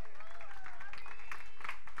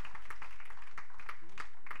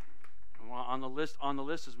 On the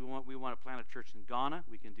list is we want to plant a church in Ghana.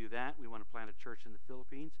 We can do that. We want to plant a church in the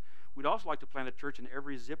Philippines. We'd also like to plant a church in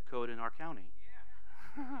every zip code in our county.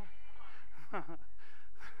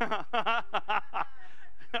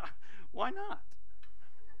 Why not?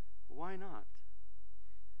 Why not?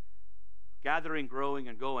 Gathering, growing,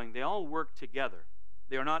 and going, they all work together.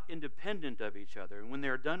 They are not independent of each other. And when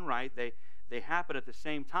they're done right, they happen at the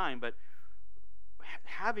same time. But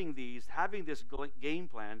having this game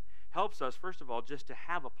plan helps us, first of all, just to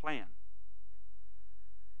have a plan.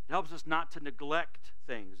 It helps us not to neglect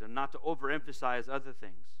things and not to overemphasize other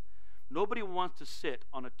things. Nobody wants to sit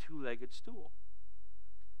on a 2-legged stool.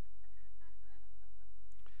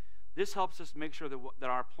 This helps us make sure that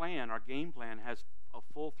our plan, our game plan, has a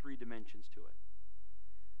full 3 dimensions to it.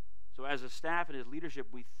 So as a staff and as leadership,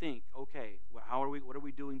 we think, okay, what are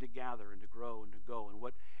we doing to gather and to grow and to go,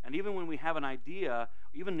 and even when we have an idea,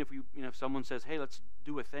 even if if someone says, hey, let's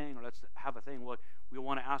do a thing or let's have a thing, well,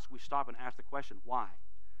 we stop and ask the question, why?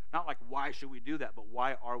 Not like why should we do that, but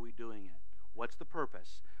why are we doing it? What's the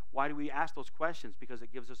purpose? Why do we ask those questions? Because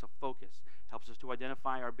it gives us a focus. It helps us to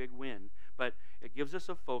identify our big win, but it gives us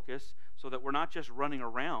a focus so that we're not just running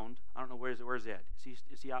around. I don't know, where's Ed?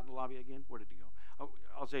 Is he out in the lobby again? Where did he go?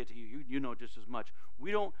 I'll say it to you. You know just as much.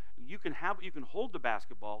 You can hold the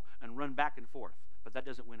basketball and run back and forth, but that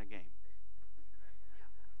doesn't win a game.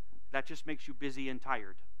 That just makes you busy and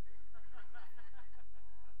tired.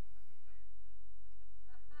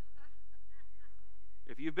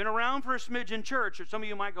 If you've been around for a smidge in church, or some of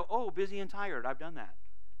you might go, oh, busy and tired. I've done that.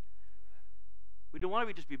 We don't want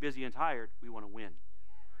to just be busy and tired. We want to win.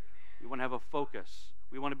 We want to have a focus.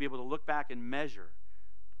 We want to be able to look back and measure.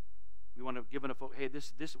 We want to give it a focus. Hey,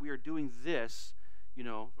 we are doing this.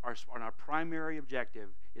 Our primary objective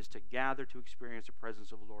is to gather to experience the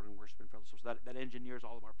presence of the Lord in worship and fellowship. So that engineers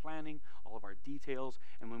all of our planning, all of our details.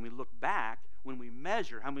 And when we look back, when we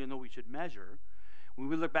measure, how many know we should measure? When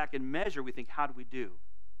we look back and measure, we think, how do we do?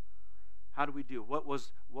 How do we do? What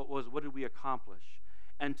did we accomplish?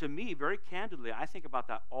 And to me, very candidly, I think about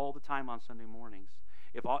that all the time on Sunday mornings.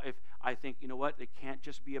 If I think, you know what, it can't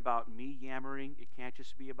just be about me yammering. It can't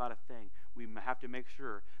just be about a thing. We have to make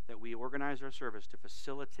sure that we organize our service to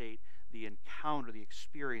facilitate the encounter, the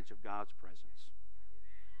experience of God's presence.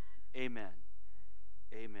 Amen.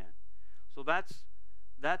 Amen. So that's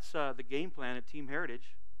the game plan at Team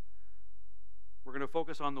Heritage. We're going to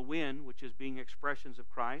focus on the win, which is being expressions of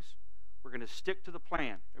Christ. We're going to stick to the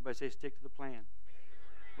plan. Everybody say stick to the plan.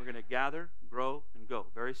 We're going to gather, grow, and go.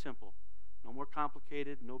 Very simple. No more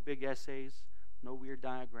complicated, no big essays, no weird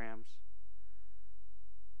diagrams.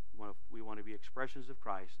 We want to be expressions of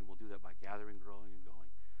Christ, and we'll do that by gathering, growing, and going.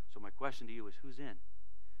 So my question to you is, who's in?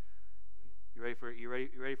 You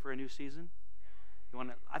ready for a new season?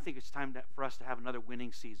 I think it's time for us to have another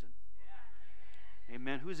winning season.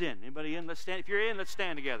 Amen. Who's in? Anybody in? Let's stand. If you're in, let's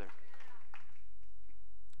stand together.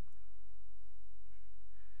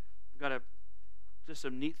 We've got just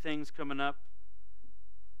some neat things coming up.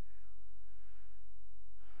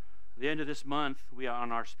 At the end of this month, we are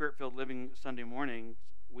on our Spirit-Filled Living Sunday mornings.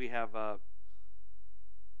 We have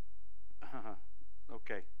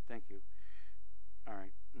okay, thank you. All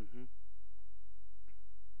right.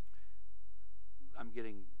 I'm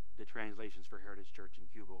getting the translations for Heritage Church in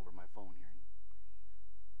Cuba over my phone here.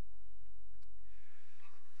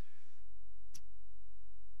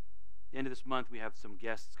 At the end of this month, we have some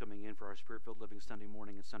guests coming in for our Spirit-Filled Living Sunday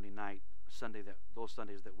morning and Sunday night. Those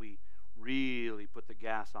Sundays that we really put the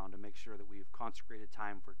gas on to make sure that we've consecrated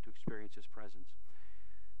time to experience His presence.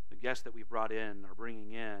 The guests that we've brought in or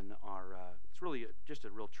bringing in it's really just a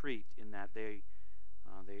real treat in that they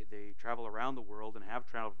travel around the world and have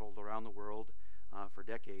traveled around the world for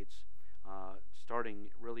decades. Starting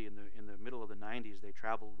really in the middle of the 90s, they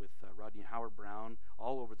traveled with Rodney Howard-Browne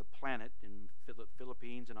all over the planet, in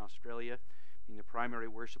Philippines and Australia, being the primary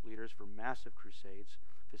worship leaders for massive crusades,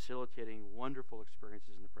 facilitating wonderful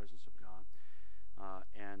experiences in the presence of God.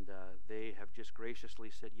 and they have just graciously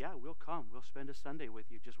said, yeah, we'll come. We'll spend a Sunday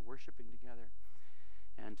with you just worshiping together,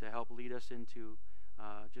 and to help lead us into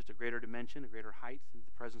just a greater dimension, a greater height in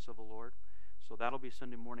the presence of the Lord. So that'll be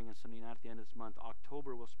Sunday morning and Sunday night at the end of this month.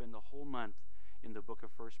 October, we'll spend the whole month in the book of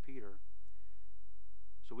 1 Peter.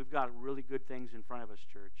 So we've got really good things in front of us,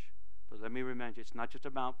 church. But let me remind you, it's not just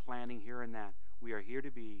about planning here and that. We are here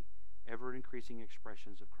to be ever-increasing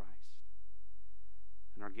expressions of Christ.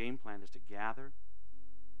 And our game plan is to gather,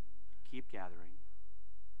 keep gathering,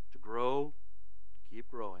 to grow, keep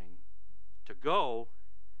growing, to go,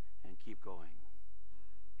 and keep going.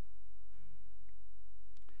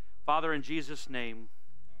 Father, in Jesus' name,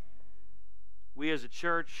 we as a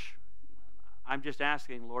church, I'm just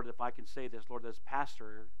asking, Lord, if I can say this, Lord, as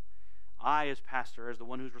pastor, I as pastor, as the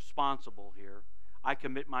one who's responsible here, I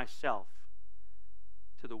commit myself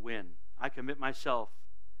to the win. I commit myself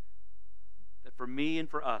that for me and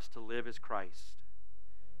for us to live as Christ.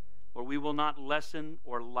 Lord, we will not lessen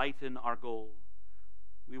or lighten our goal.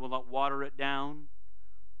 We will not water it down.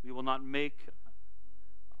 We will not make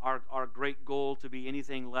our great goal to be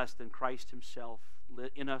anything less than Christ himself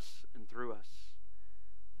in us and through us.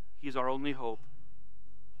 He's our only hope.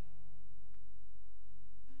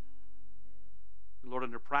 Lord,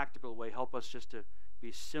 in a practical way, help us just to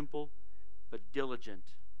be simple but diligent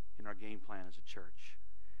in our game plan as a church.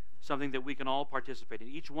 Something that we can all participate in.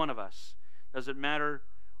 Each one of us. Doesn't matter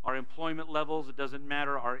our employment levels. It doesn't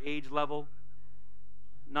matter our age level.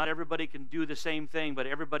 Not everybody can do the same thing, but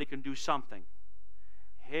everybody can do something.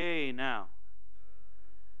 Hey, now.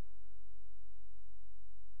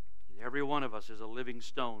 Every one of us is a living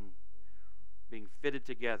stone being fitted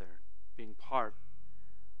together, being part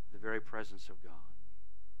of the very presence of God.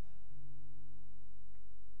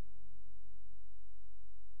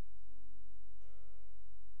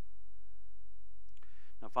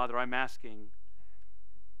 Now, Father, I'm asking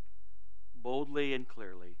boldly and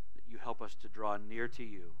clearly that you help us to draw near to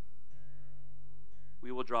you.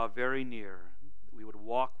 We will draw very near. We would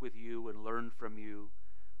walk with you and learn from you,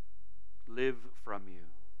 live from you.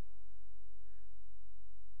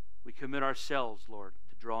 We commit ourselves, Lord,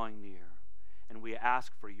 to drawing near, and we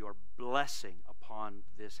ask for your blessing upon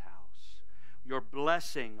this house, your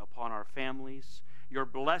blessing upon our families, your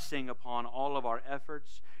blessing upon all of our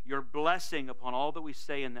efforts, your blessing upon all that we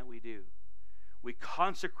say and that we do. We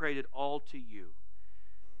consecrate it all to you.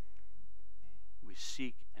 We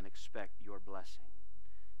seek and expect your blessing.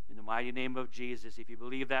 In the mighty name of Jesus, if you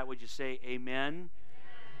believe that, would you say amen?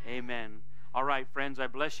 Amen. Amen. All right, friends, I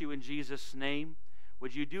bless you in Jesus' name.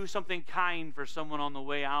 Would you do something kind for someone on the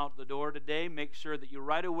way out the door today? Make sure that you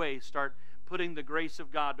right away start putting the grace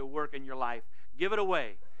of God to work in your life. Give it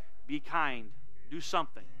away. Be kind. Do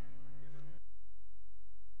something.